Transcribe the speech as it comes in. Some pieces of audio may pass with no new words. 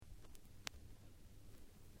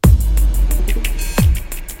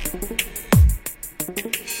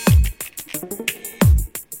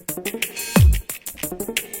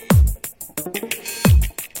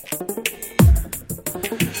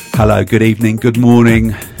Hello, good evening, good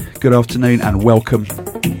morning, good afternoon, and welcome to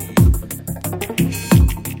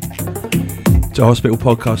Hospital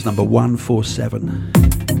Podcast number 147.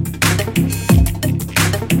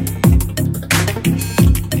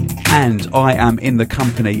 And I am in the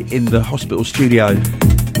company in the hospital studio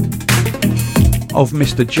of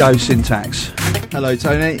Mr. Joe Syntax. Hello,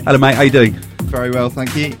 Tony. Hello, mate. How you doing? Very well,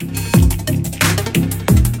 thank you.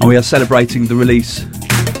 And we are celebrating the release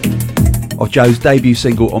of Joe's debut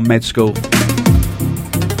single on Med School.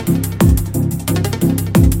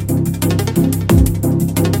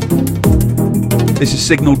 This is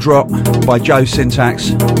Signal Drop by Joe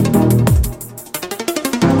Syntax.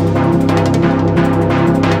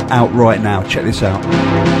 Out right now. Check this out.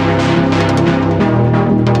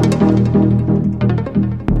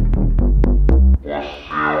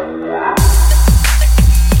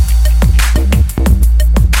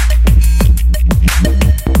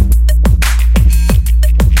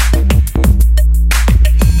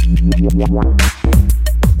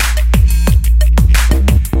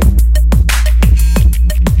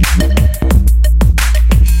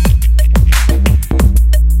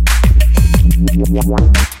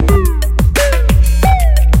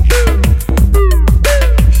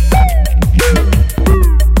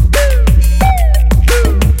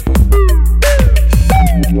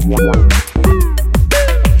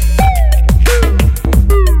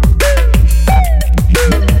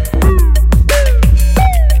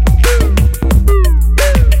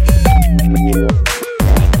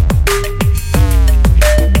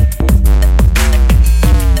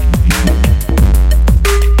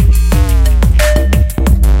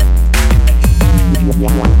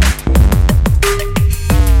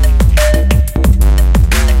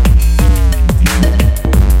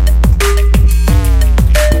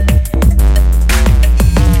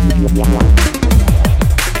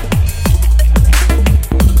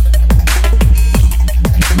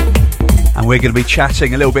 We're going to be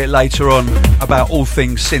chatting a little bit later on about all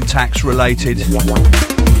things syntax related.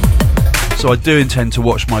 So I do intend to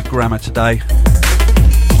watch my grammar today.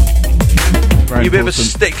 Are you a bit of a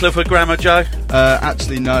stickler for grammar, Joe?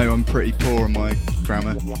 Actually, no, I'm pretty poor on my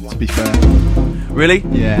grammar, to be fair. Really?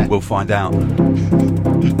 Yeah. We'll find out.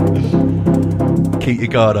 Keep your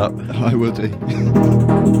guard up. I will do.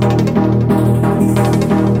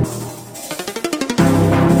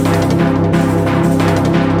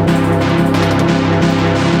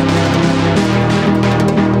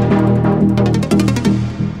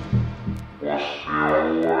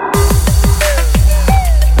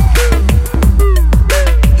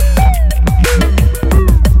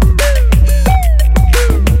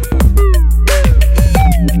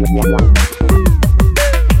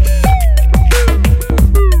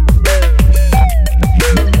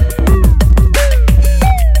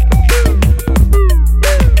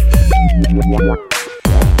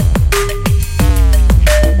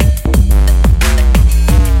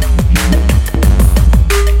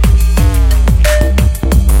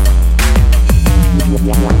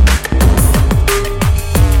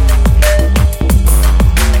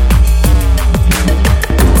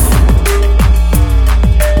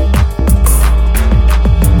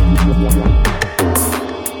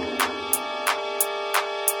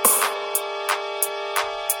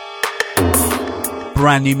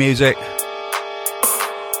 Brand new music.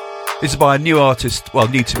 This is by a new artist, well,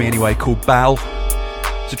 new to me anyway, called Bal.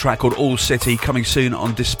 It's a track called All City, coming soon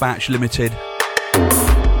on Dispatch Limited.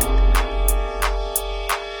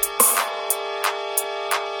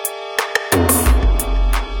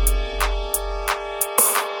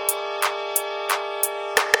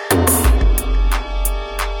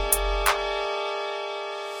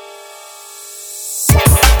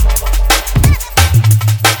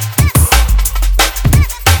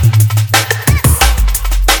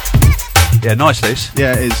 Yeah, nice this.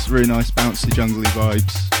 Yeah, it is really nice, bouncy, jungly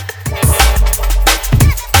vibes.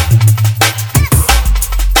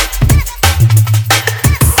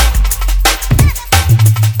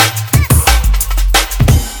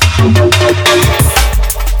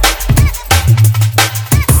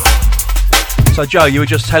 So Joe, you were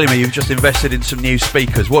just telling me you've just invested in some new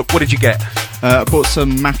speakers. What did you get? I bought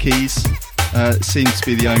some Mackeys. It seems to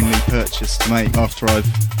be the only purchase to make after I've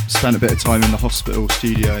spent a bit of time in the hospital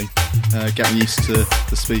studio getting used to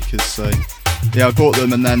the speakers. So yeah, I bought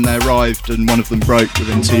them and then they arrived and one of them broke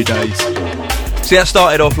within 2 days. See, that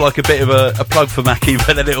started off like a bit of a plug for Mackie,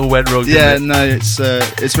 but then it all went wrong. Yeah, didn't it? No,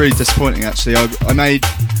 it's really disappointing actually. I made...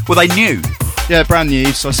 Well, they new? Yeah, brand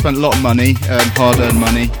new, so I spent a lot of money, hard-earned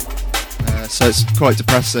money, so it's quite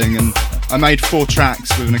depressing. And I made 4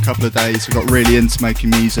 tracks within a couple of days. I got really into making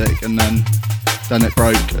music and then it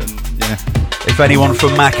broke, and yeah. If anyone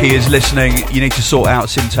from Mackie is listening, you need to sort out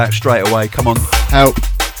Syntax straight away. Come on. Help.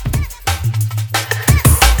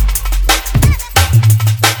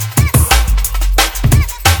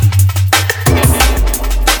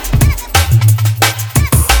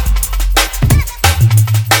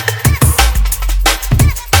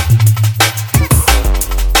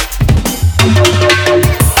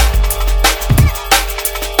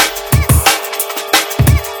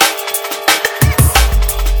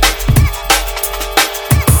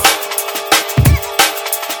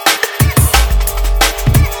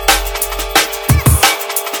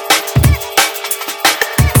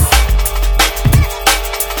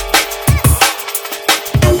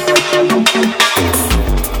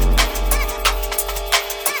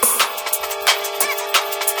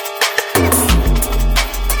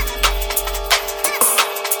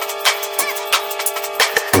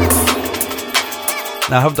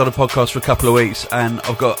 Now, I haven't done a podcast for a couple of weeks and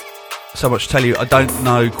I've got so much to tell you, I don't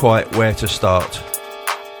know quite where to start.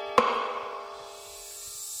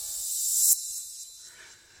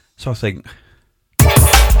 So I think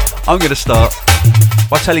I'm going to start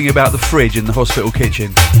by telling you about the fridge in the hospital kitchen,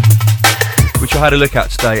 which I had a look at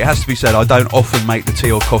today. It has to be said, I don't often make the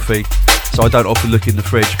tea or coffee, so I don't often look in the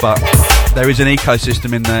fridge, but there is an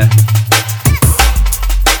ecosystem in there.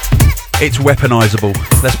 It's weaponisable,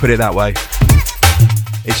 let's put it that way.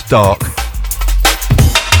 It's dark.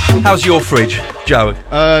 How's your fridge, Joe?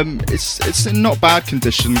 It's in not bad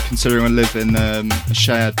condition considering I live in a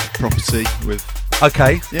shared property with.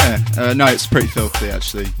 Okay. Yeah. No, it's pretty filthy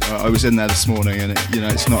actually. I was in there this morning and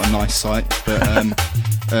it's not a nice sight, but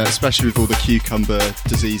especially with all the cucumber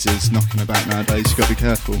diseases knocking about nowadays, you've got to be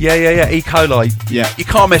careful. Yeah. E. coli. Yeah. You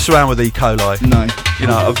can't mess around with E. coli. No. You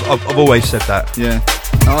know, I've always said that. Yeah.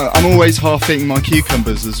 I'm always half eating my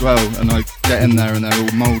cucumbers as well, and I get in there and they're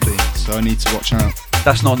all mouldy, so I need to watch out.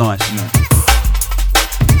 That's not nice. No.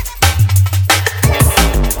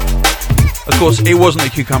 Of course, it wasn't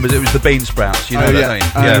the cucumbers, it was the bean sprouts, you know that,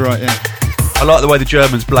 don't you? Yeah. Right, yeah. I like the way the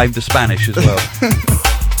Germans blamed the Spanish as well.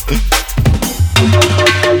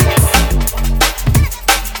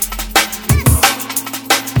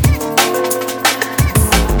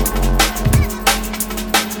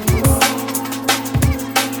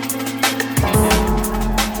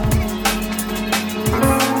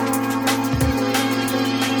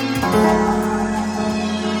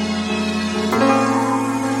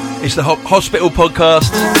 It's the Hospital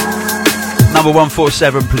Podcast, number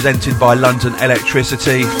 147, presented by London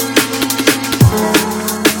Electricity.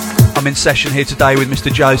 I'm in session here today with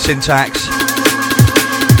Mr. Joe Syntax.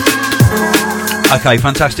 Okay,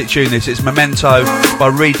 fantastic tune this. It's Memento by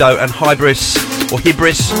Rido and Hybris, or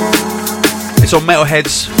Hybris. It's on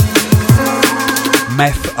Metalheadz,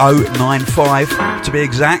 Meth 095 to be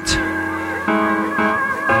exact.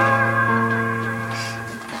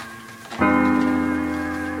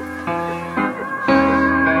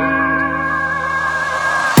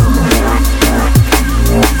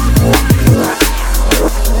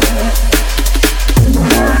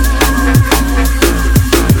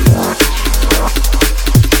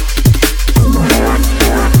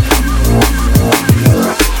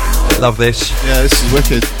 Love this. Yeah, this is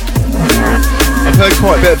wicked. I've heard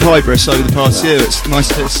quite a bit of Hybris over the past year. It's nice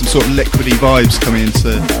to get some sort of liquidy vibes coming into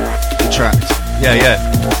the track. Yeah.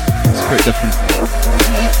 It's pretty different.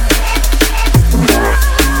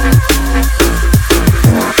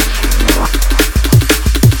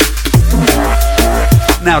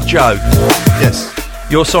 Now, Joe. Yes.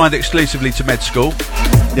 You're signed exclusively to Med School.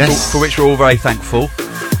 Yes. For which we're all very thankful.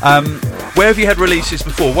 Where have you had releases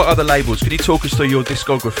before? What other labels? Can you talk us through your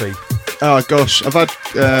discography? Oh gosh, I've had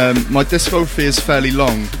my discography is fairly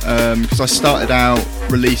long because I started out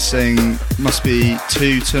releasing must be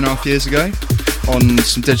 2.5 years ago on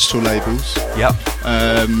some digital labels. Yep.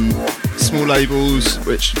 Small labels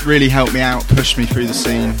which really helped me out, pushed me through the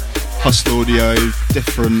scene. Hustle Audio,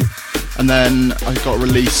 Different, and then I got a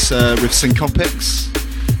release with Syncopics.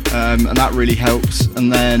 And that really helped,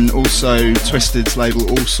 and then also Twisted's label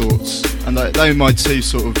All Sorts, and they were my two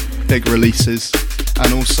sort of big releases,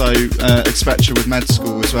 and also Expectra with Med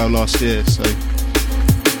School as well last year. So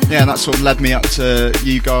yeah, and that sort of led me up to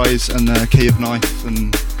you guys and Key of Knife,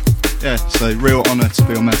 and yeah, so real honour to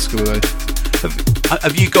be on Med School though.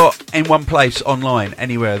 Have you got in one place online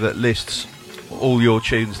anywhere that lists all your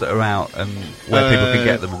tunes that are out and where people can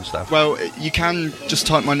get them and stuff? Well, you can just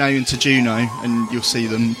type my name into Juno and you'll see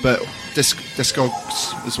them, but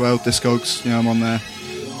Discogs as well, Discogs, I'm on there.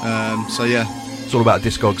 So yeah. It's all about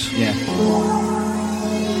Discogs. Yeah.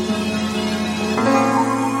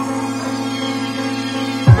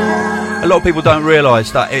 A lot of people don't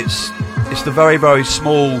realise that it's it's the very, very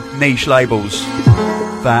small niche labels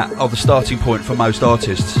that are the starting point for most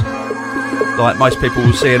artists. Like, most people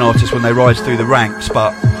will see an artist when they rise through the ranks,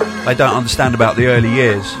 but they don't understand about the early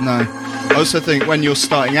years. No. I also think when you're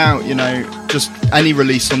starting out, you know, just any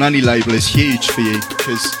release on any label is huge for you,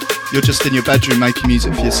 because you're just in your bedroom making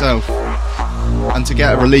music for yourself. And to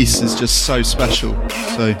get a release is just so special.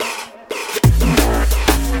 So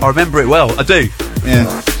I remember it well, I do. Yeah.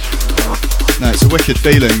 No, it's a wicked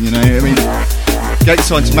feeling, you know. I mean, getting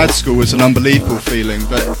signed to Med School was an unbelievable feeling,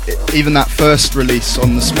 but even that first release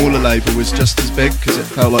on the smaller label was just as big, because it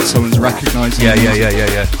felt like someone's recognising Yeah,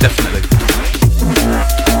 definitely.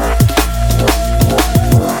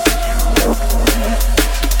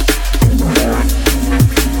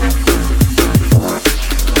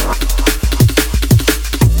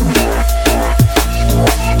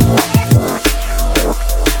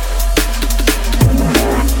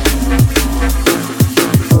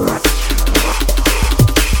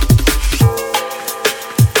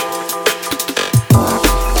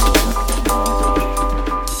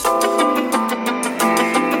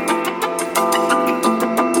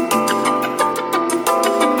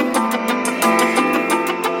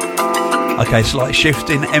 Okay, slight shift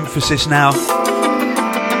in emphasis now.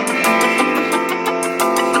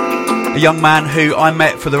 A young man who I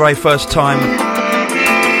met for the very first time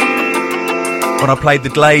when I played the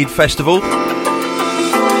Glade Festival.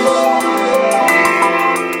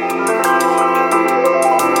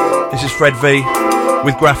 This is Fred V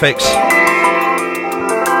with Graphics.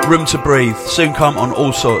 Room to Breathe, soon come on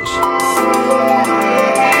all sorts.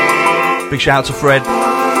 Big shout out to Fred.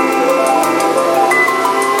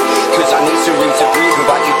 Some room to breathe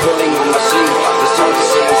without you pulling on my sleeve. The song to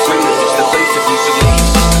sing and swing, it's the place of you to leave.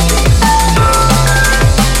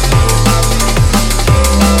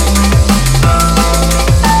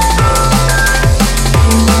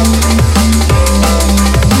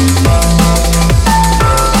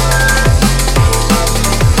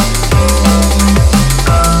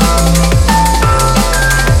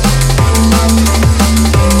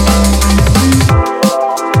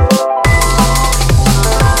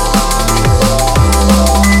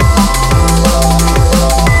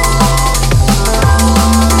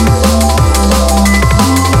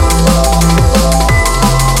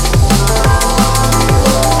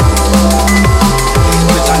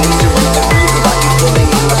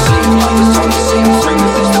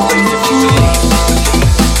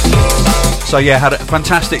 So yeah, had a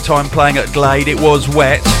fantastic time playing at Glade. It was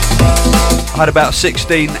wet. I had about a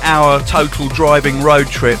 16-hour total driving road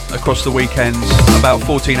trip across the weekends. About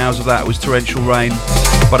 14 hours of that was torrential rain,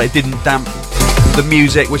 but it didn't damp the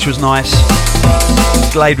music, which was nice.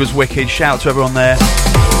 Glade was wicked. Shout out to everyone there.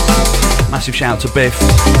 Massive shout out to Biff.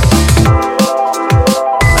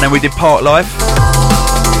 And then we did Park Life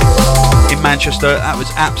in Manchester. That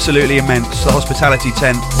was absolutely immense. The hospitality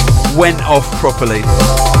tent went off properly.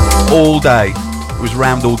 All day. It was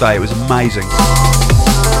rammed all day. It was amazing.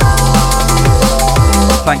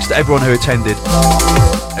 Thanks to everyone who attended.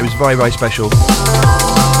 It was very, very special.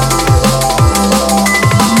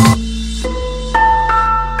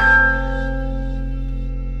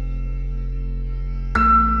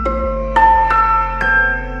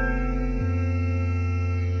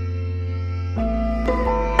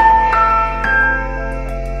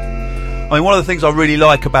 I mean, one of the things I really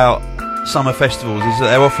like about summer festivals is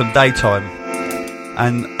that they're often daytime,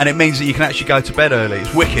 and it means that you can actually go to bed early.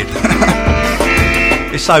 It's wicked.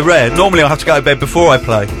 It's so rare. Normally I have to go to bed before I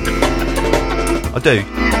play. I do.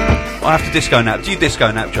 I have to disco nap. Do you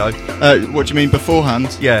disco nap, Joe? What do you mean,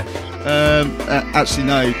 beforehand? Yeah. Actually,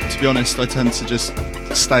 no. To be honest, I tend to just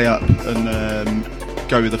stay up and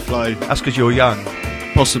go with the flow. That's because you're young.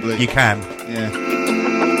 Possibly. You can. Yeah.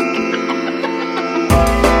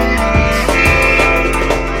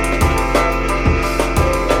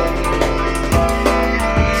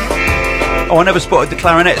 Oh, I never spotted the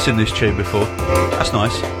clarinets in this tune before. That's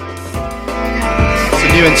nice. It's a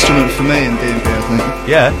new instrument for me in D&B, I think.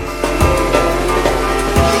 Yeah.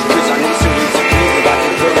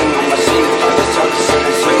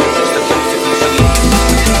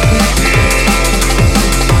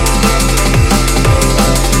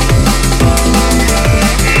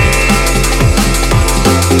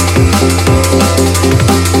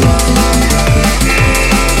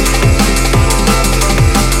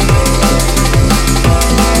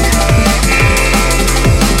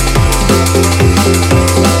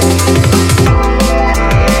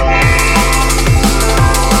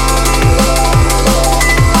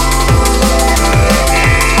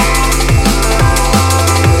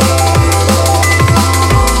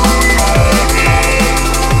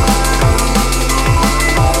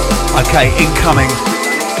 Okay, incoming.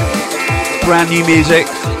 Brand new music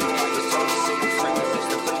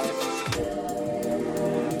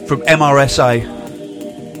from MRSA.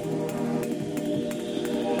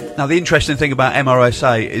 Now, the interesting thing about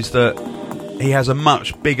MRSA is that he has a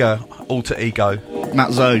much bigger alter ego.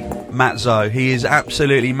 Matt Zoe. He is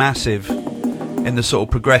absolutely massive in the sort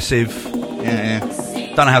of progressive. Yeah.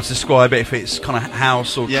 Don't know how to describe it, if it's kind of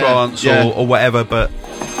house or trance or whatever, but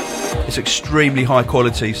it's extremely high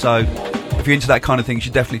quality. So if you're into that kind of thing, you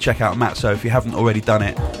should definitely check out Matt Zoe if you haven't already done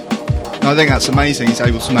it. I think that's amazing. He's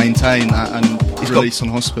able to maintain that and release on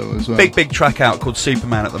Hospital as well. Big track out called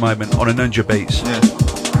Superman at the moment on Anunja Beats. Yeah.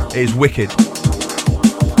 It is wicked.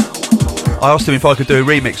 I asked him if I could do a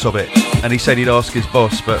remix of it, and he said he'd ask his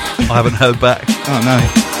boss, but I haven't heard back. Oh no.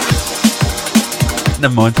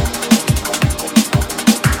 Never mind.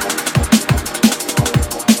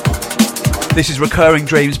 This is Recurring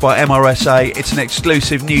Dreams by MRSA. It's an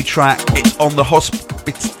exclusive new track. It's on the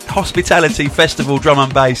Hospitality Festival Drum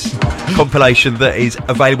and Bass compilation that is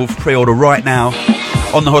available for pre-order right now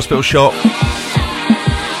on the Hospital shop.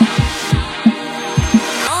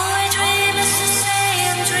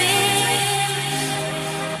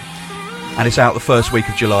 And it's out the first week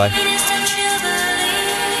of July.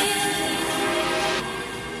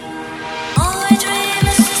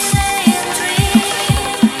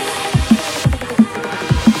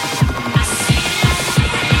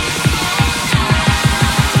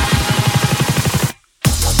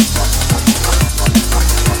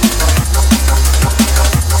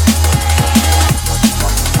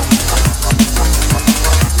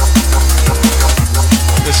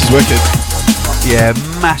 This is wicked. Yeah,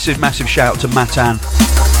 massive shout to Matan.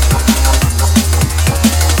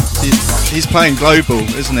 He's playing global,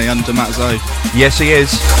 isn't he, under Matt Zoe? Yes, he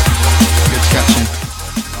is. Good catching.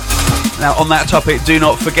 Now, on that topic, do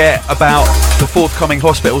not forget about the forthcoming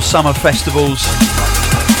Hospital Summer Festivals.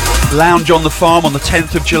 Lounge on the Farm on the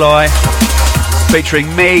 10th of July,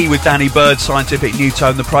 featuring me with Danny Bird, Scientific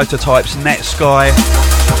Newtone, The Prototypes, Netsky,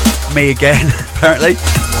 me again, apparently.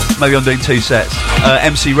 Maybe I'm doing two sets.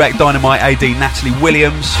 MC Rec, Dynamite AD, Natalie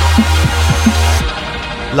Williams.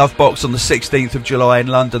 Lovebox on the 16th of July in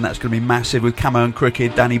London. That's going to be massive with Camo and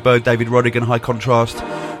Crooked, Danny Bird, David Rodigan, High Contrast.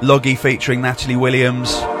 Loggy featuring Natalie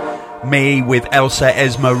Williams. Me with Elsa,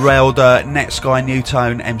 Esmeralda, Netsky,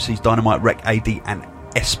 Newtone, MC's Dynamite Rec, AD and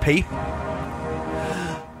SP.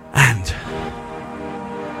 And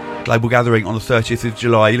Global Gathering on the 30th of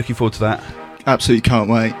July. Are you looking forward to that? Absolutely can't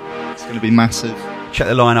wait. It's going to be massive. Check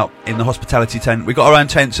the line-up in the Hospitality tent. We've got our own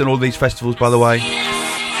tents in all these festivals, by the way.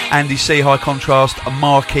 Andy C, High Contrast,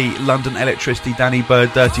 Marquee, London Electricity, Danny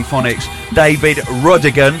Bird, Dirty Phonics, David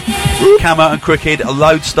Rodigan, Camo and Crooked,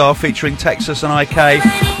 Lodestar featuring Texas and IK,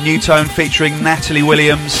 Newtone featuring Natalie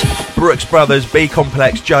Williams, Brooks Brothers, B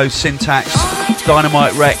Complex, Joe, Syntax,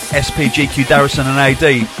 Dynamite Rec, SPGQ, Darrison and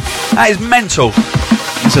AD. That is mental.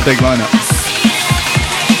 It's a big lineup.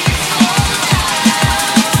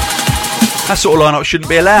 That sort of lineup shouldn't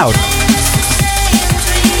be allowed.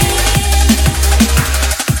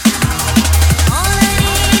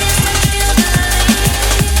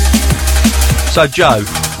 So Joe,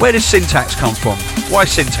 where does Syntax come from? Why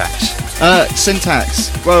Syntax?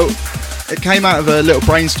 Syntax. Well, it came out of a little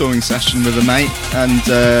brainstorming session with a mate, and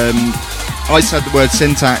I said the word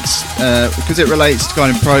syntax because it relates to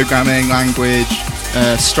kind of programming, language,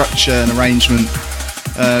 structure and arrangement.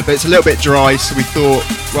 But it's a little bit dry, so we thought,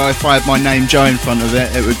 well, if I had my name Joe in front of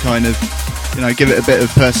it, it would kind of, give it a bit of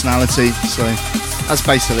personality. So that's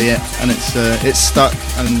basically it, and it's stuck,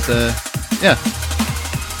 and yeah,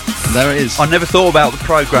 and there it is. I never thought about the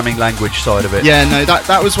programming language side of it. Yeah, no,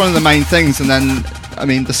 that was one of the main things, and then I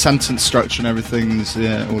mean the sentence structure and everything is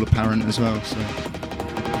all apparent as well. So.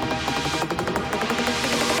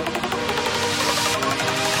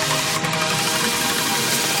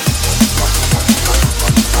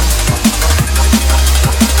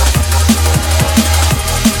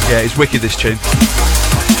 Yeah, it's wicked, this tune.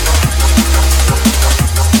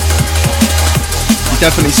 You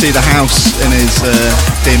definitely see the house in his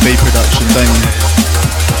D&B production, don't you?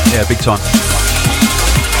 Yeah, big time.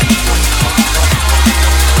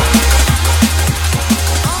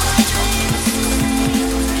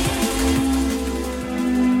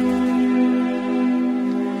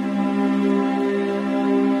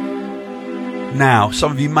 Now,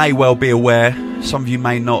 some of you may well be aware, some of you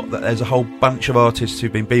may not, that there's a whole bunch of artists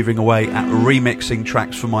who've been beavering away at remixing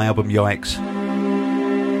tracks from my album Yikes.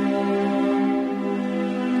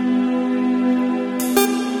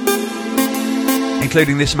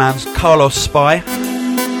 Including this man's Carlos Spy.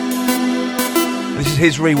 This is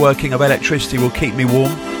his reworking of Electricity Will Keep Me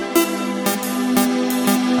Warm.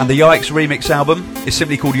 And the Yikes remix album is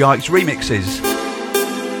simply called Yikes Remixes.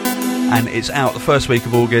 And it's out the first week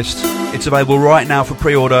of August. It's available right now for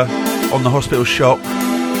pre-order on the Hospital shop.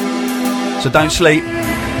 So don't sleep.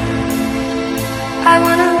 I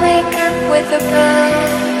wanna wake up with a bird,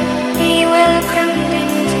 be welcomed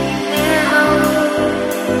into their home.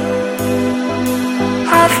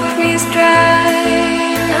 Half freeze dry,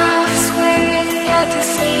 half swimming out to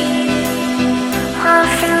sea,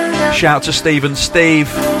 half in love. Shout to Steve and Steve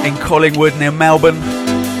in Collingwood near Melbourne.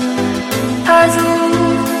 Puzzle,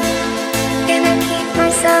 gonna keep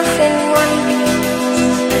myself in one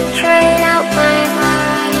piece, trying out my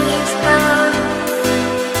body's power.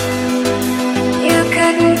 You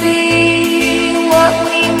couldn't be what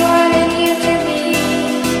we wanted you to be,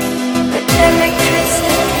 but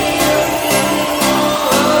electricity will give you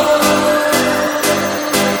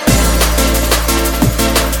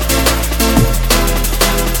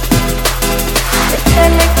but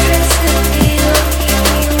electricity will give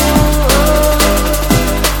you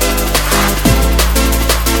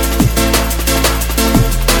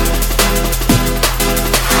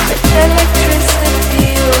but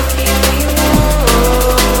electricity will give you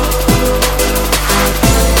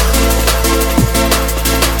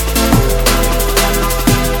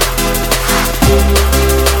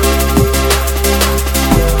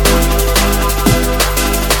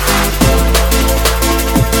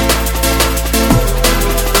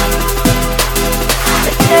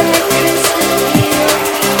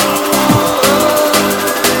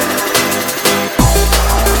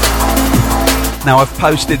Now I've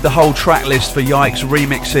posted the whole track list for Yikes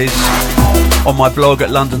Remixes on my blog at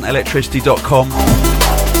londonelectricity.com.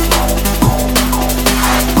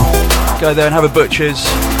 Go there and have a butcher's,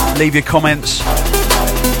 leave your comments.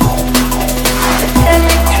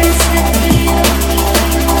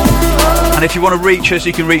 And if you want to reach us,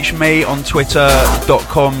 you can reach me on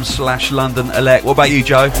twitter.com/LondonElect. What about you,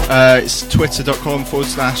 Joe? It's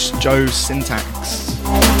twitter.com/Joe Syntax.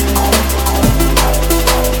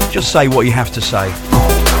 Just say what you have to say.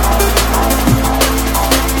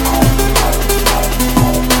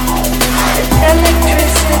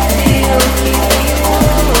 electricity will give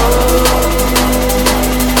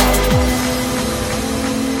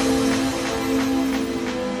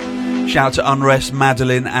you Shout to Unrest,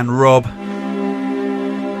 Madeline and Rob,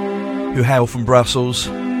 who hail from Brussels.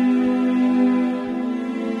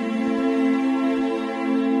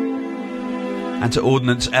 And to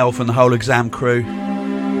Ordnance Elf and the whole exam crew.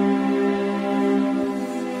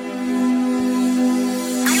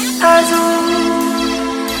 puzzle,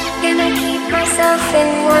 gonna keep myself in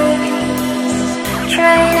one piece,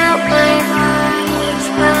 trying out my body's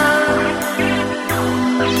power.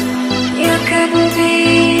 You couldn't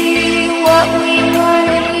be what we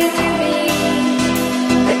wanted you to be,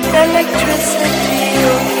 but electricity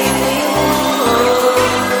will give you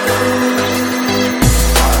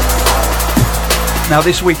Now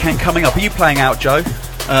this weekend coming up, are you playing out, Joe?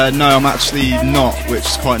 No, I'm actually not, which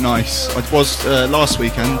is quite nice. I was last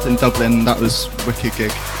weekend in Dublin. That was a wicked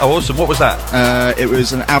gig. Oh, awesome. What was that? It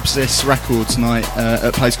was an Abscess Records night at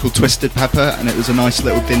a place called Twisted Pepper, and it was a nice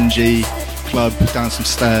little dingy club down some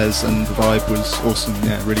stairs, and the vibe was awesome.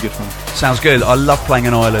 Yeah, really good fun. Sounds good. I love playing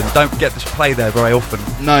in Ireland. Don't get to play there very often.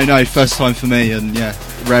 No, first time for me, and yeah,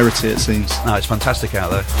 rarity it seems. No, it's fantastic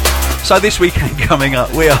out there. So this weekend coming up,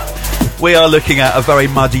 we are looking at a very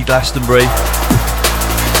muddy Glastonbury.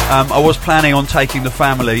 I was planning on taking the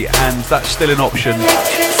family, and that's still an option.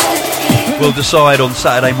 We'll decide on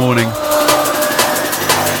Saturday morning.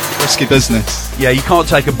 Risky business. Yeah, you can't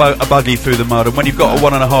take a buggy through the mud, and when you've got a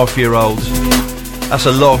 1.5-year-old, that's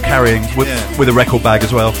a lot of carrying with a record bag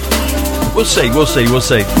as well. We'll see.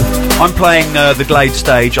 I'm playing the Glade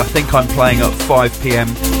stage. I think I'm playing at 5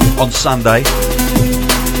 p.m. on Sunday.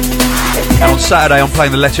 And on Saturday I'm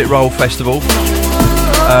playing the Let It Roll Festival,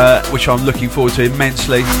 which I'm looking forward to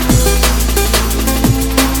immensely.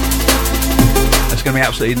 It's going to be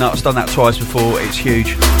absolutely nuts. Done that twice before. It's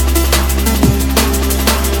huge.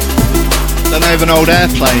 Don't they have an old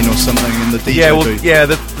airplane or something in the DJ booth? Yeah,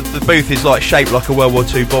 the booth is like shaped like a World War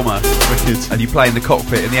II bomber. Wicked. And you play in the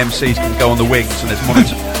cockpit, and the MCs can go on the wings, and there's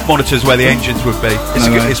monitors where the engines would be.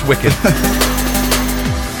 It's wicked.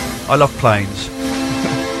 I love planes.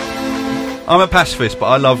 I'm a pacifist, but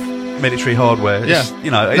I love military hardware. It's, just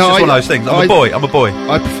one of those things. I'm a boy.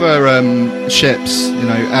 I prefer ships,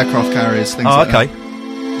 aircraft carriers, things like okay. that.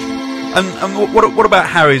 And what about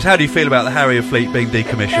Harriers? How do you feel about the Harrier fleet being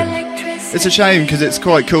decommissioned? It's a shame because it's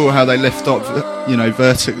quite cool how they lift up,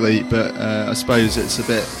 vertically. But I suppose it's a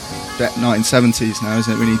bit 1970s now,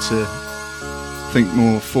 isn't it? We need to think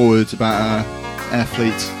more forward about our air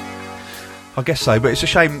fleet. I guess so, but it's a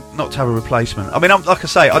shame not to have a replacement. I mean, like I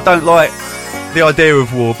say, I don't like the idea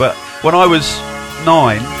of war, but when I was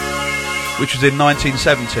 9, which was in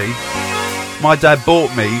 1970, my dad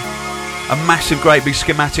bought me a massive, great big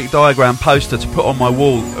schematic diagram poster to put on my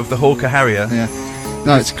wall of the Hawker Harrier. Yeah.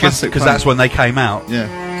 No, it's a classic. Because that's when they came out. Yeah.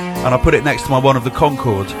 And I put it next to my one of the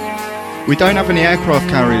Concorde. We don't have any aircraft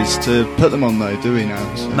carriers to put them on, though, do we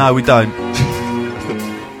now? So. No, we don't.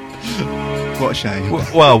 What a shame.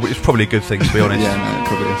 Well, it's probably a good thing, to be honest. Yeah, no, it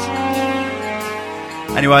probably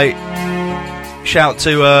is. Anyway, shout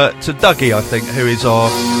to Dougie, I think, who is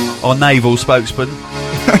our naval spokesman.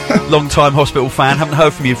 Long-time hospital fan. Haven't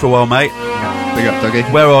heard from you for a while, mate. Yeah. Big up, Dougie.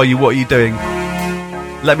 Where are you? What are you doing?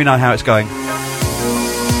 Let me know how it's going.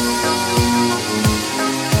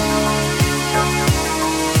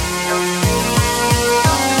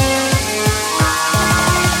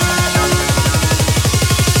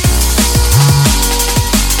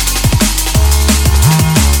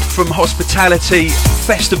 From Hospitality,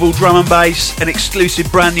 Festival Drum and Bass, an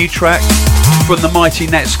exclusive brand new track from the mighty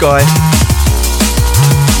Netsky.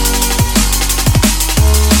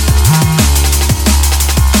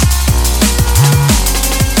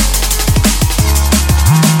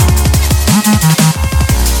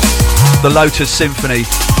 The Lotus Symphony.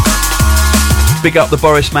 Big up the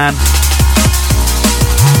Boris man.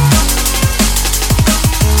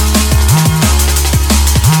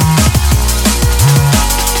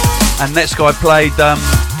 And Netsky played the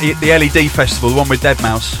LED festival, the one with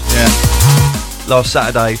Deadmau5. Yeah. Last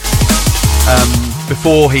Saturday,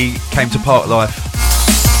 before he came to Parklife,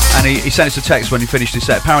 and he sent us a text when he finished his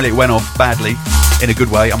set. Apparently it went off badly, in a good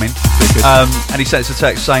way. I mean, and he sent us a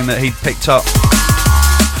text saying that he'd picked up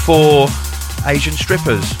 4 Asian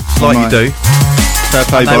strippers, like you do. Fair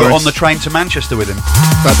play, and they were Boris. on the train to Manchester with him.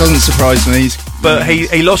 That doesn't surprise me. But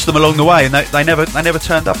he lost them along the way, and they never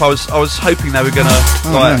turned up. I was hoping they were gonna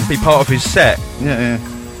be part of his set Yeah.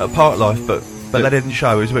 at Parklife, but they didn't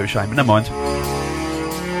show. It was a bit of a shame, but never mind.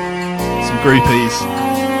 Some groupies.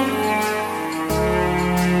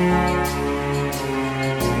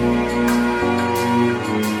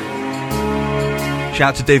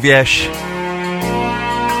 Shout to Divyesh.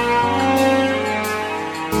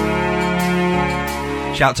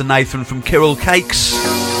 Shout to Nathan from Kirill Cakes.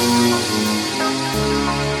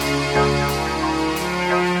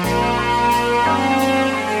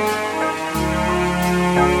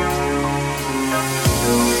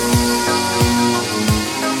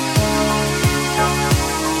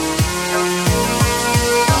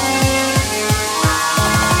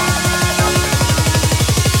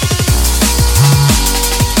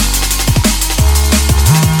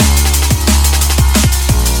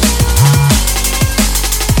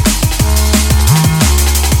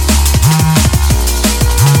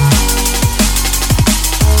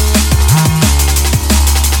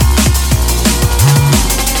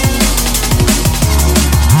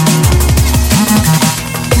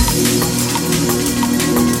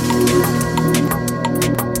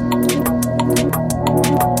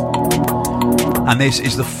 And this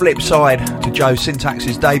is the flip side to Joe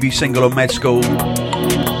Syntax's debut single on Med School.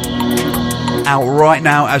 Out right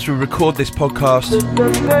now as we record this podcast.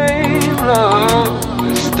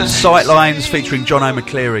 Sightlines featuring John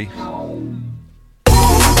O'McCleary.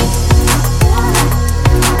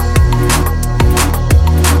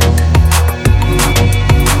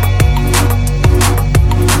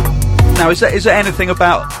 Now, is there anything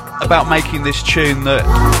about making this tune that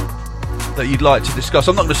you'd like to discuss?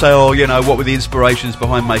 I'm not going to say, what were the inspirations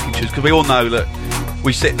behind making tunes, because we all know that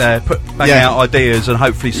we sit there, bang out ideas, and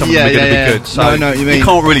hopefully some of them are going to be good. So I know what you mean. You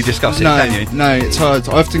can't really discuss it, can you? No, it's hard.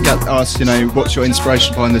 I often get asked, what's your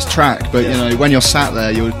inspiration behind this track? But when you're sat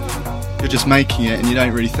there, you're just making it, and you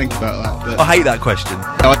don't really think about that. But I hate that question.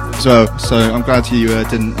 as well, so I'm glad you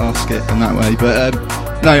didn't ask it in that way. But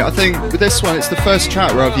no, I think with this one, it's the first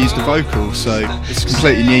track where I've used a vocal, so it's a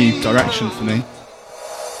completely new direction for me.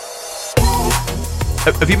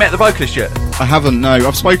 Have you met the vocalist yet? I haven't, no.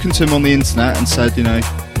 I've spoken to him on the internet and said,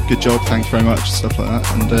 good job, thanks very much, stuff like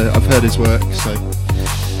that. And I've heard his work, so...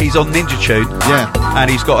 He's on Ninja Tune. Yeah. And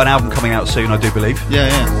he's got an album coming out soon, I do believe. Yeah.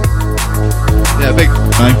 Yeah, big...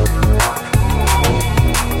 No.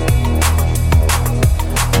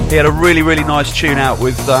 He had a really, really nice tune out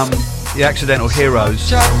with the Accidental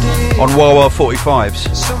Heroes on Wawa 45s.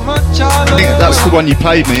 I think that's the one you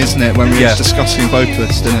played me, isn't it, when we were discussing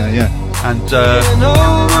vocalist, didn't it? Yeah. And you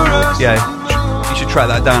should track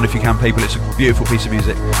that down if you can, people. It's a beautiful piece of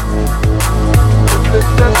music.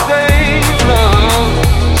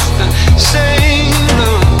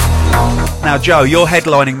 Now Now, Joe, you're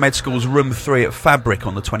headlining Med School's Room 3 at Fabric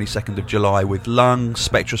on the 22nd of July with Lung,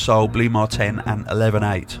 Spectrasol, Blue Martin and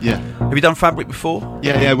 11/8. Yeah. Have you done Fabric before?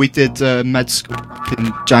 Yeah, we did Med School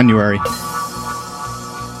in January.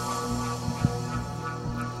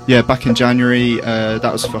 Yeah, back in January,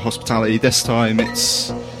 that was for hospitality. This time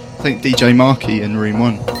it's, I think, DJ Markey in Room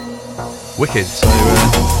 1. Wicked. So,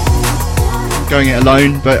 going it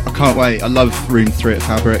alone, but I can't wait. I love Room 3 at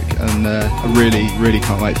Fabric, and I really, really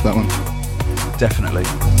can't wait for that one. Definitely.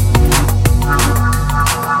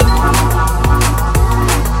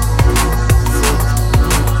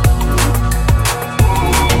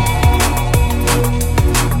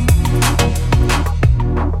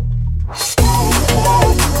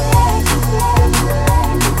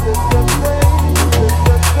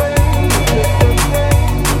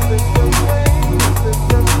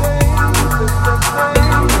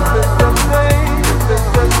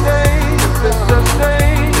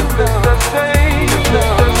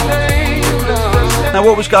 Now,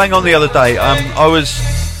 what was going on the other day? I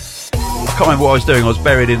can't remember what I was doing. I was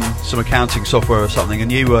buried in some accounting software or something,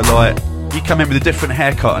 and you were like, you come in with a different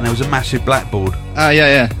haircut, and there was a massive blackboard.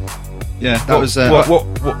 Yeah. That was what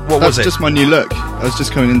was it? Just my new look. I was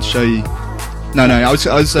just coming in to show you. No, I was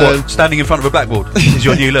standing in front of a blackboard is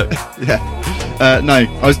your new look. Yeah. No,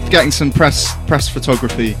 I was getting some press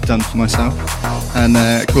photography done for myself, and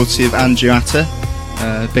courtesy of Andrew Atta.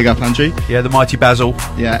 Big up, Andrew. Yeah, the mighty Basil.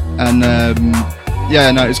 Yeah, and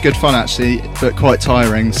it was good fun actually, but quite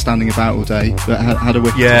tiring standing about all day. But had a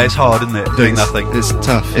wicked time. Yeah, it's hard, isn't it? Doing nothing. It's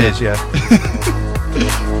tough. It is, yeah.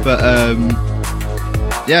 But I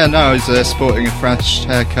was sporting a fresh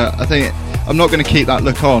haircut. I think I'm not going to keep that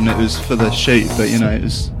look on. It was for the shoot, but it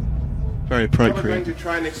was very appropriate. We're going to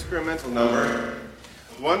try an experimental number,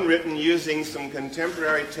 one written using some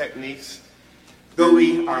contemporary techniques. Though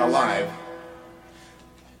we are alive,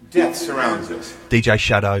 death surrounds us. DJ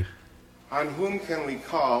Shadow. On whom can we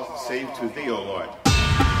call save to thee, O Lord?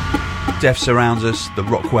 Death Surrounds Us, the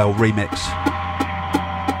Rockwell remix.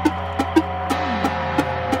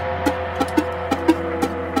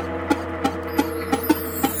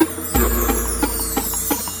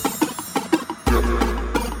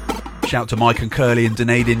 Shout to Mike and Curly in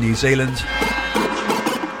Dunedin, New Zealand.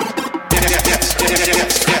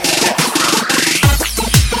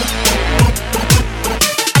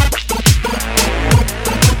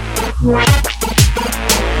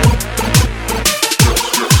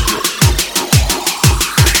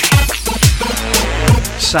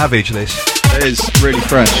 Savage, this. It is really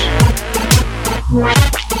fresh.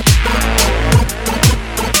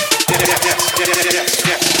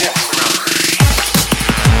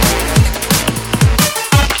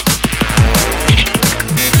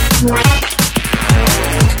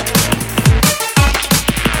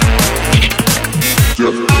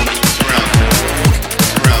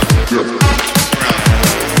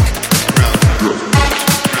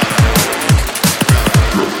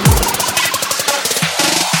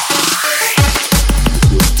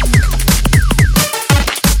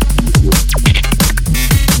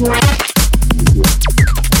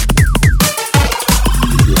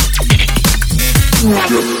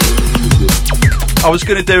 I was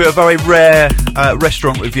going to do a very rare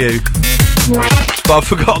restaurant review, but I've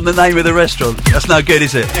forgotten the name of the restaurant. That's no good,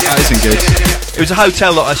 is it? That isn't good. It was a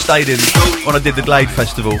hotel that I stayed in when I did the Glade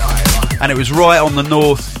Festival, and it was right on the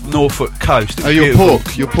Norfolk coast. Your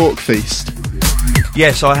pork feast.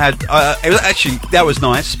 Yes, I had. It was actually, that was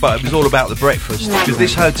nice, but it was all about the breakfast, because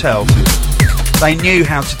this hotel, they knew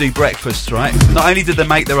how to do breakfasts, right? Not only did they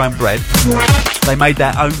make their own bread, they made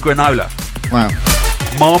their own granola. Wow.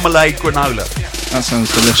 Marmalade granola. That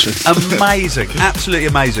sounds delicious. Amazing. Absolutely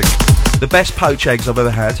amazing. The best poached eggs I've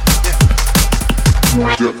ever had.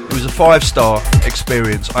 It was a 5-star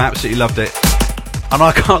experience. I absolutely loved it. And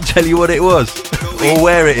I can't tell you what it was or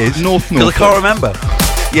where it is. North. Because I can't remember.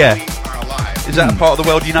 Yeah. Is that a part of the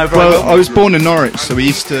world you know very well? I was born in Norwich, so we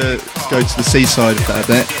used to go to the seaside a fair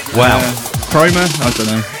bit. Wow. Cromer? I don't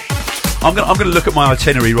know. I'm going to look at my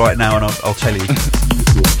itinerary right now and I'll tell you.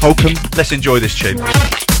 Holcomb. Let's enjoy this tune.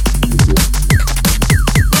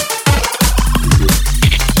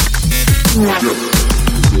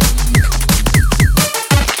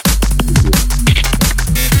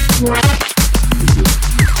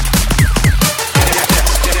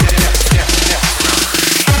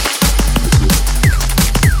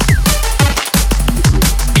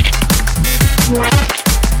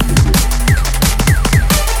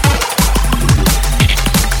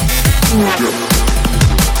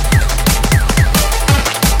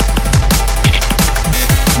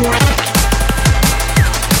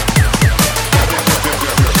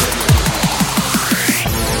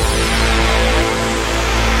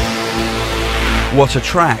 What a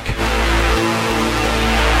track.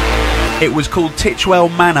 It was called Titchwell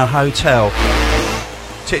Manor Hotel.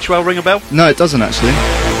 Titchwell ring a bell? No, it doesn't actually.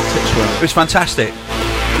 Titchwell. It was fantastic.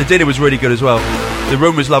 The dinner was really good as well. The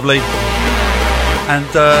room was lovely, and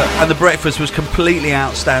the breakfast was completely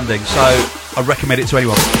outstanding. So I recommend it to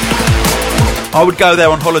anyone. I would go there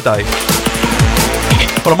on holiday.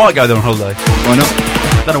 Well, I might go there on holiday. Why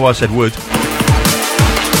not? Don't know why I said would.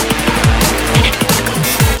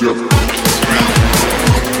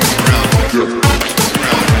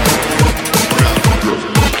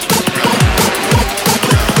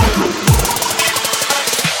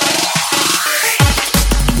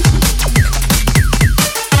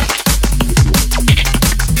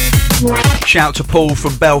 Shout to Paul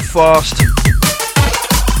from Belfast.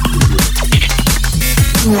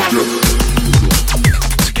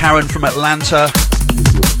 To Karen from Atlanta.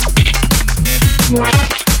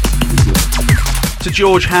 To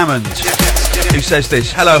George Hammond, who says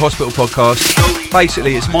this: hello Hospital Podcast.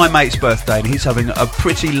 Basically, it's my mate's birthday and he's having a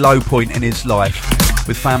pretty low point in his life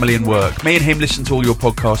with family and work. Me and him listen to all your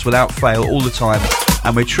podcasts without fail all the time,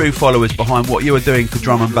 and we're true followers behind what you are doing for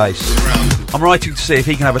drum and bass. I'm writing to see if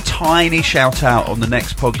he can have a tiny shout out on the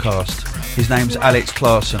next podcast. His name's Alex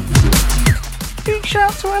Clarkson. Big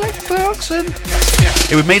shout to Alex Clarkson.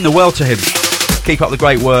 It would mean the world to him. Keep up the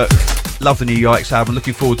great work. Love the new Yikes album.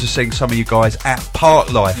 Looking forward to seeing some of you guys at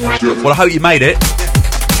Park Life. Well, I hope you made it.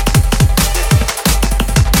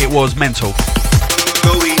 It was mental.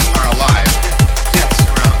 Though we are alive, death's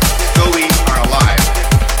around. Though we are alive,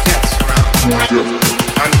 death's around.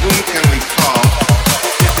 On whom can we call?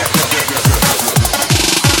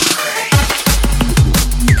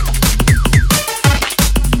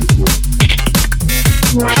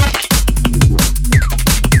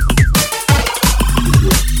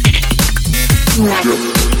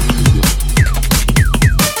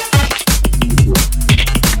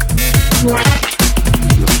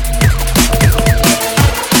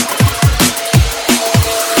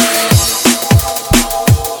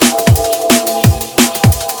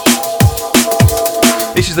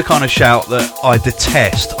 This is the kind of shout that I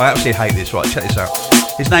detest. I absolutely hate this. Right, check this out.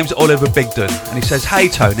 His name's Oliver Bigden, and he says, "Hey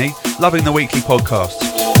Tony, loving the weekly podcast.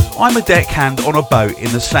 I'm a deckhand on a boat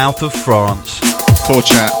in the south of France. Poor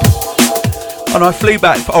chap. And I flew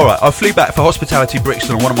back for Hospitality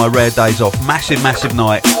Brixton on one of my rare days off. Massive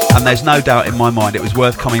night, and there's no doubt in my mind it was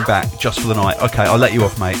worth coming back just for the night. Okay, I'll let you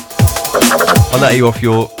off, mate. I'll let you off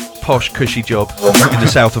your posh, cushy job in the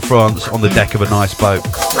south of France on the deck of a nice boat.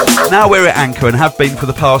 Now we're at anchor and have been for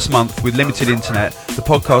the past month with limited internet. The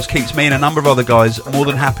podcast keeps me and a number of other guys more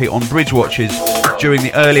than happy on bridge watches during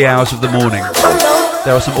the early hours of the morning.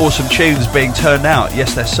 There are some awesome tunes being turned out.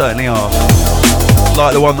 Yes, there certainly are.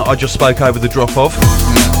 Like the one that I just spoke over the drop of.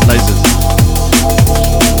 Lasers.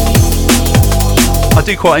 I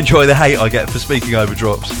do quite enjoy the hate I get for speaking over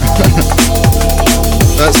drops.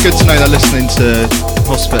 That's good to know they're listening to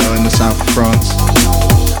Hospital in the south of France.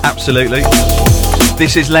 Absolutely.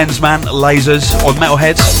 This is Lensman Lasers on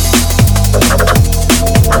Metalheads.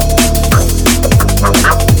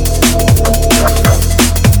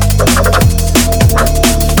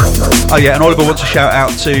 Oh yeah, and Oliver wants a shout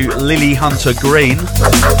out to Lily Hunter Green.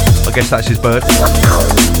 I guess that's his bird.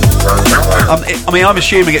 I'm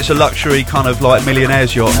assuming it's a luxury kind of like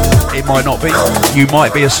millionaire's yacht. It might not be. You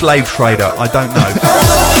might be a slave trader. I don't know.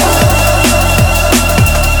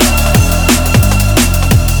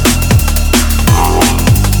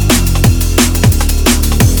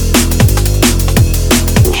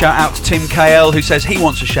 Shout out to Tim KL, who says he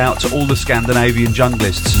wants a shout to all the Scandinavian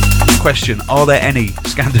junglists. Question: are there any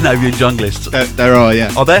Scandinavian junglists? There are,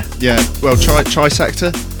 yeah. Are there? Yeah. Well,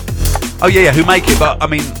 Trisector. Oh yeah, who make it? But I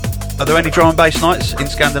mean, are there any drum and bass nights in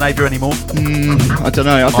Scandinavia anymore? I don't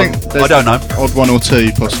know. I think there's I don't know. Odd one or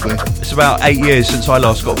two, possibly. It's about 8 years since I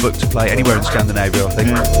last got booked to play anywhere in Scandinavia, I think.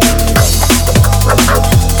 Yeah.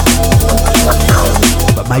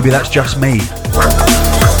 But maybe that's just me.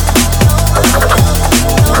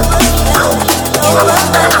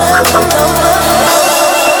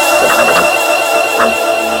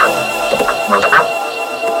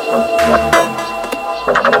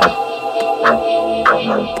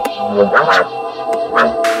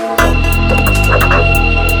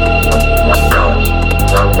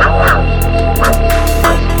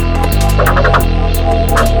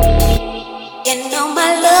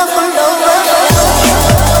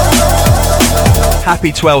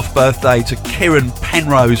 Happy 12th birthday to Kieran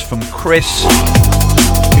Penrose from Chris,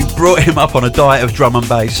 who brought him up on a diet of drum and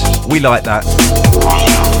bass. We like that.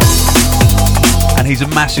 And he's a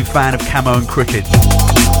massive fan of Camo and Cricket.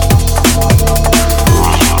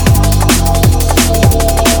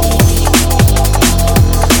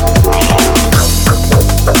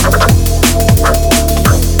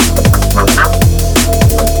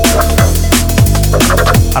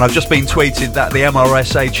 And I've just been tweeted that the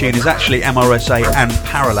MRSA tune is actually MRSA and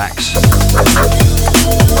Parallax.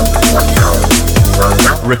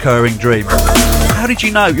 Recurring Dream. How did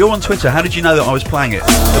you know? You're on Twitter. How did you know that I was playing it?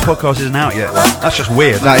 The podcast isn't out yet. That's just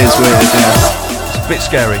weird. That is weird, yeah. It's a bit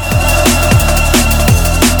scary.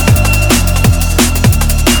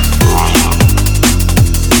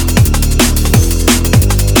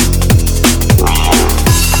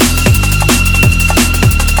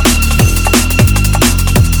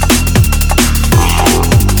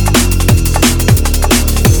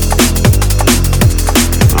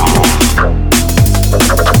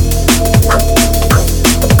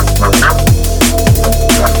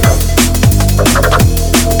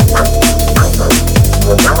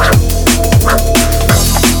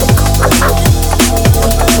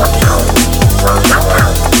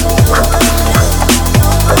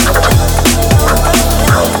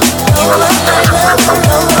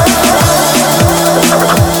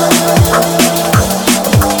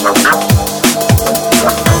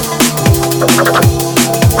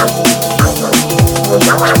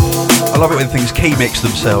 Things key mix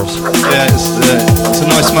themselves. Yeah, it's a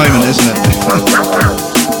nice moment, isn't it?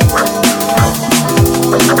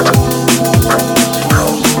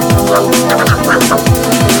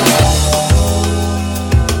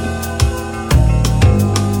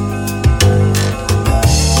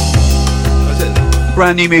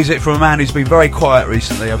 Brand new music from a man who's been very quiet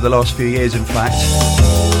recently, over the last few years in fact.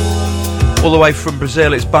 All the way from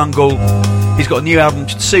Brazil, it's Bungle. He's got a new album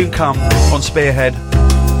to soon come on Spearhead.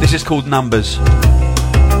 This is called Numbers.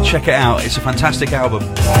 Check it out, it's a fantastic album.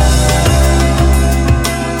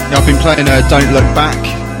 Yeah, I've been playing Don't Look Back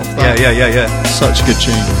off that. Yeah. Such a good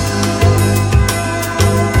tune.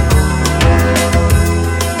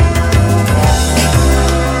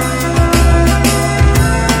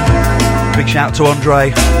 Big shout to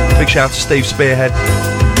Andre, big shout to Steve Spearhead.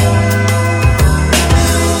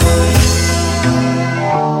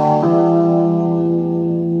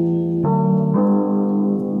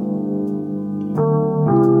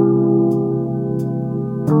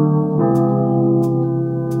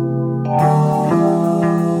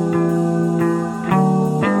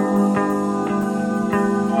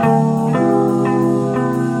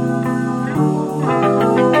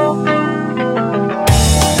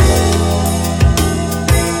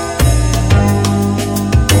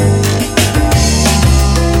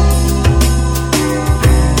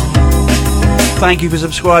 Thank you for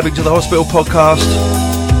subscribing to the Hospital Podcast.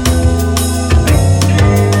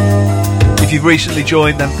 If you've recently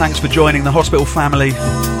joined, then thanks for joining the Hospital family.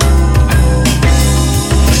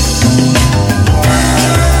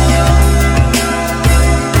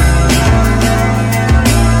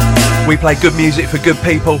 We play good music for good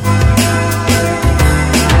people.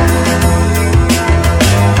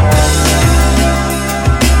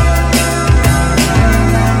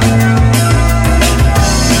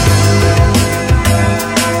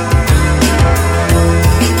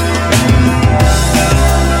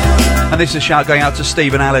 This is a shout going out to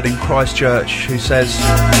Stephen Allard in Christchurch, who says,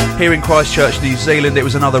 here in Christchurch, New Zealand, it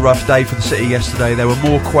was another rough day for the city yesterday. There were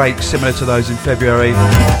more quakes similar to those in February.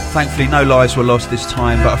 Thankfully, no lives were lost this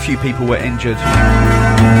time, but a few people were injured.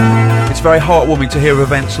 It's very heartwarming to hear of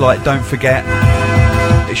events like Don't Forget.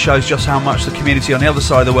 It shows just how much the community on the other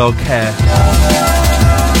side of the world care.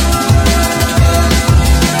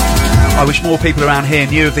 I wish more people around here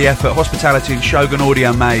knew of the effort Hospitality and Shogun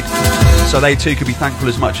Audio made, so they too could be thankful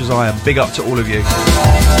as much as I am. Big up to all of you.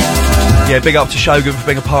 Yeah, big up to Shogun for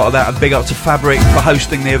being a part of that, and big up to Fabric for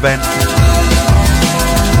hosting the event.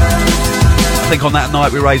 I think on that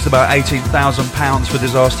night we raised about £18,000 for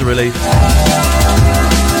disaster relief.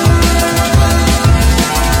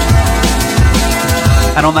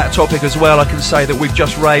 And on that topic as well, I can say that we've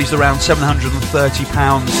just raised around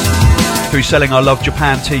 £730 through selling our Love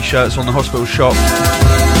Japan t-shirts on the hospital shop.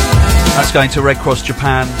 That's going to Red Cross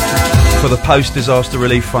Japan for the post-disaster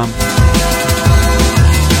relief fund.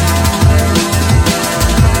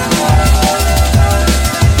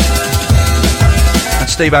 And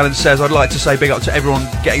Steve Allen says, I'd like to say big up to everyone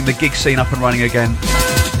getting the gig scene up and running again.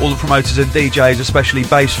 All the promoters and DJs, especially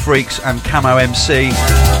Bass Freaks and Camo MC.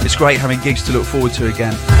 It's great having gigs to look forward to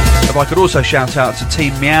again. If I could also shout out to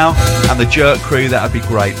Team Meow and the Jerk crew, that would be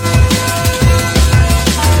great.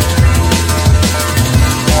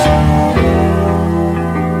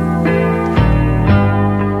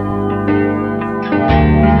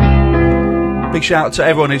 Big shout out to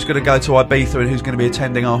everyone who's going to go to Ibiza and who's going to be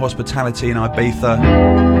attending our hospitality in Ibiza.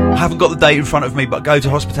 I haven't got the date in front of me, but go to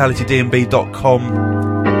hospitalitydnb.com,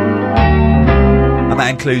 and that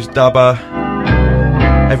includes Dubba.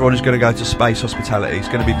 Everyone who's going to go to Space Hospitality. It's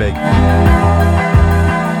going to be big.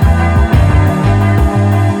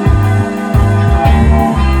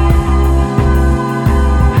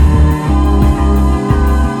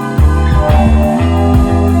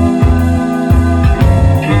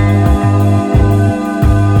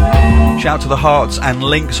 the Hearts and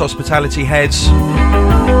Links Hospitality heads.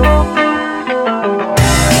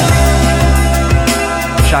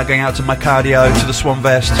 Shout going out to Macadio, to the Swan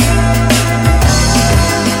Vest.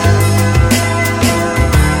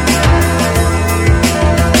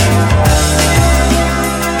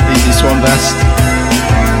 Easy Swan Vest.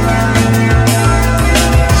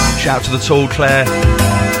 Shout out to the Tall Claire.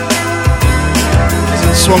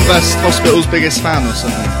 Isn't Swan Vest Hospital's biggest fan or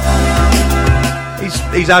something?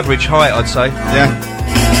 He's average height, I'd say. Yeah.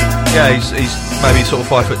 Yeah, he's maybe sort of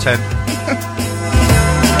 5'10".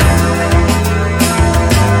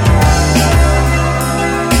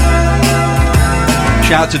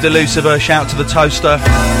 Shout out to Delucifer, shout out to the Toaster.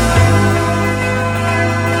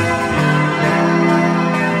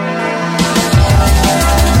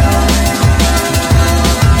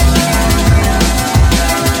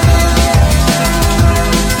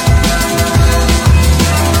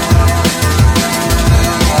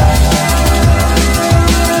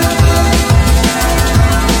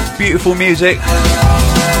 Beautiful music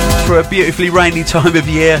for a beautifully rainy time of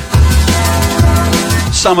year.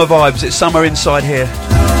 Summer vibes, it's summer inside here.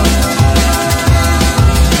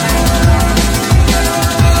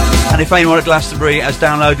 And if anyone at Glastonbury has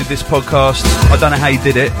downloaded this podcast, I don't know how you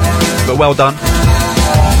did it, but well done.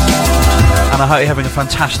 And I hope you're having a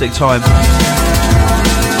fantastic time.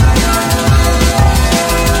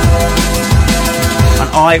 And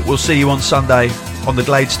I will see you on Sunday on the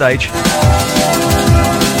Glade stage.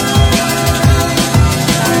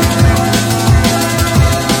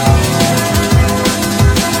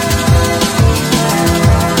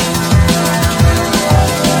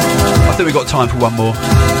 I think we've got time for one more.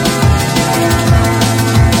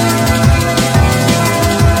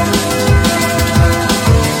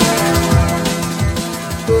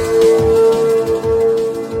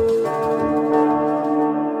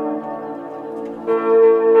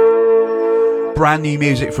 Brand new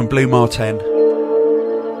music from Blue Martin.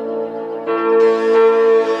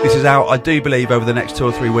 This is out, I do believe, over the next 2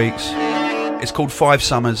 or 3 weeks. It's called 5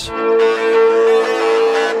 Summers.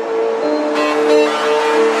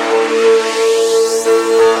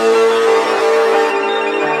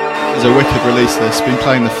 There's a wicked release this. Been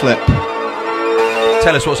playing the Flip.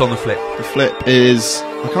 Tell us what's on the Flip. The Flip is,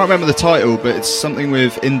 I can't remember the title, but it's something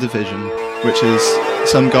with Indivision, which is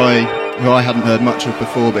some guy who I hadn't heard much of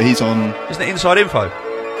before, but he's on Isn't it Inside Info?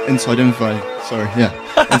 Inside Info. Sorry, yeah.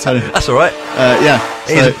 Inside Info. That's alright. Yeah.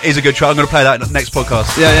 He's a good try. I'm going to play that next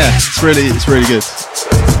podcast. Yeah. It's really good.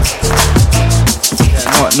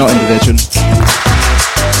 Yeah, not Indivision.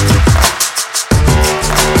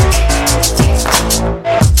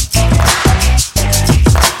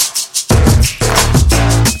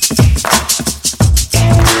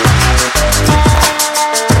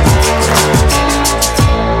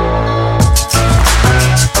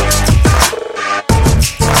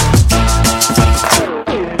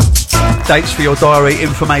 Dates for your diary,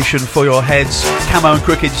 information for your heads. Camo and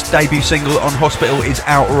Crooked's debut single On Hospital is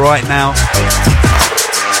out right now.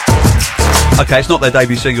 Okay, it's not their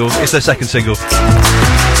debut single, it's their second single.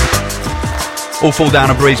 All Fall Down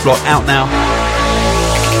a Breeze Block out now.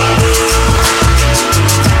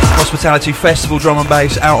 Hospitality Festival Drum and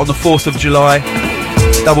Bass out on the 4th of July.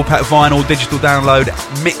 Double pack vinyl, digital download,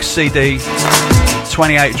 mix CD,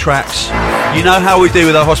 28 tracks. You know how we do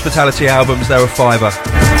with our Hospitality albums, they're a £5.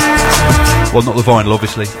 Well, not the vinyl,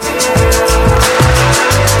 obviously.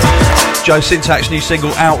 Joe Syntax new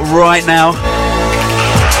single out right now.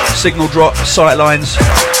 Signal Drop, Sightlines.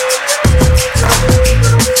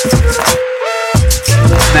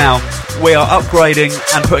 Now, we are upgrading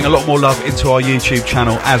and putting a lot more love into our YouTube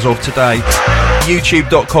channel as of today.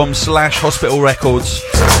 youtube.com/Hospital Records.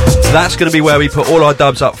 That's going to be where we put all our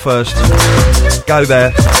dubs up first. Go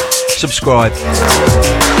there, subscribe.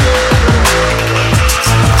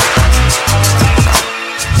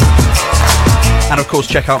 And of course,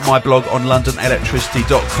 check out my blog on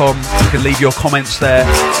londonelectricity.com. You can leave your comments there.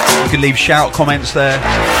 You can leave shout comments there.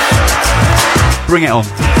 Bring it on.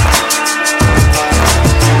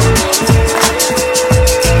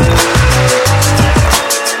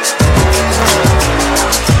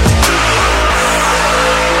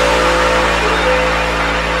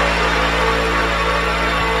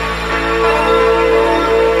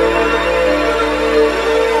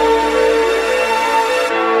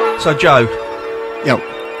 So, Joe. Yep.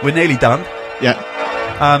 We're nearly done. Yeah.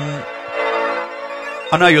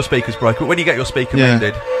 I know your speaker's broken, but when you get your speaker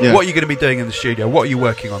mended, what are you going to be doing in the studio? What are you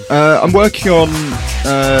working on? I'm working on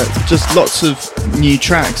just lots of new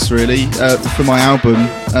tracks, really, for my album.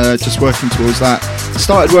 Just working towards that.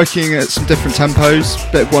 Started working at some different tempos,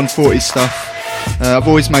 bit of 140 stuff. I've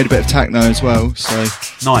always made a bit of techno as well, so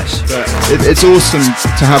Nice. it's awesome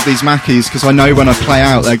to have these Mackies because I know when I play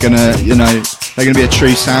out they're gonna be a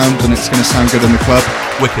true sound and it's gonna sound good in the club.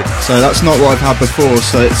 Wicked. So that's not what I've had before.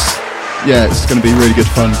 So it's gonna be really good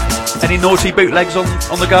fun. Any naughty bootlegs on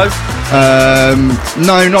the go?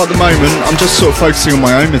 No, not at the moment. I'm just sort of focusing on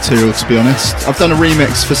my own material, to be honest. I've done a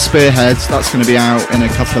remix for Spearhead. That's going to be out in a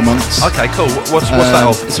couple of months. Okay, cool. What's that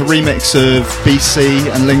of? It's a remix of BC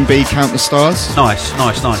and Ling B, Count the Stars. Nice.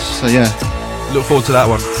 So yeah. Look forward to that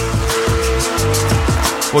one.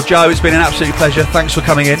 Well, Joe, it's been an absolute pleasure. Thanks for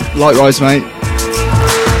coming in. Likewise, mate.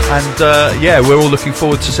 And yeah, we're all looking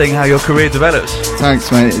forward to seeing how your career develops.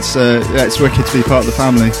 Thanks, mate. It's wicked to be part of the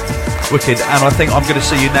family. Wicked. And I think I'm going to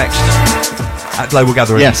see you next at Global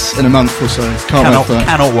Gathering. Yes, in a month or so. Cannot wait for that.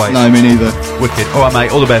 Cannot wait. No, me neither. Wicked. All right,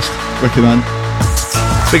 mate. All the best. Wicked, man.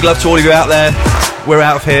 Big love to all of you out there. We're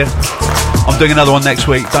out of here. I'm doing another one next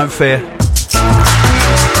week. Don't fear.